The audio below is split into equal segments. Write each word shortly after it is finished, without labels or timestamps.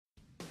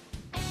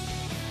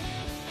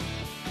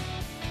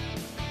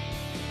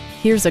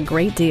Here's a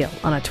great deal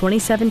on a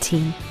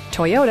 2017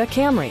 Toyota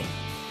Camry.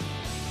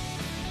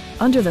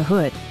 Under the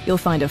hood, you'll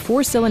find a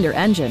 4-cylinder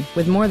engine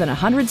with more than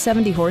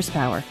 170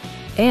 horsepower.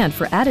 And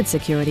for added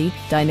security,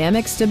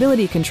 dynamic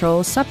stability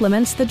control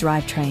supplements the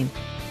drivetrain.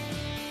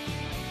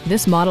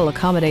 This model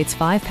accommodates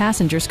 5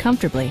 passengers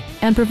comfortably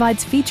and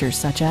provides features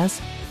such as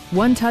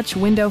one-touch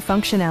window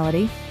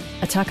functionality,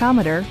 a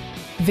tachometer,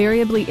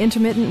 variably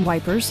intermittent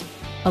wipers,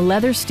 a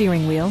leather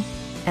steering wheel,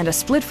 and a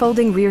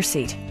split-folding rear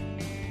seat.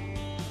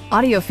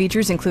 Audio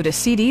features include a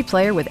CD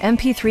player with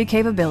MP3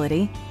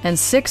 capability and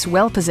 6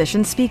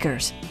 well-positioned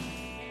speakers.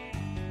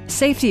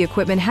 Safety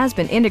equipment has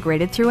been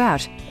integrated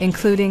throughout,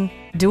 including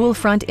dual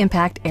front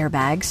impact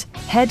airbags,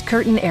 head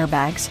curtain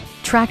airbags,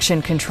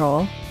 traction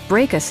control,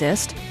 brake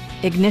assist,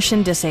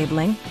 ignition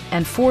disabling,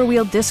 and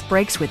 4-wheel disc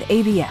brakes with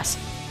ABS.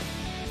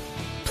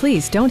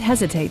 Please don't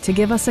hesitate to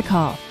give us a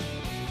call.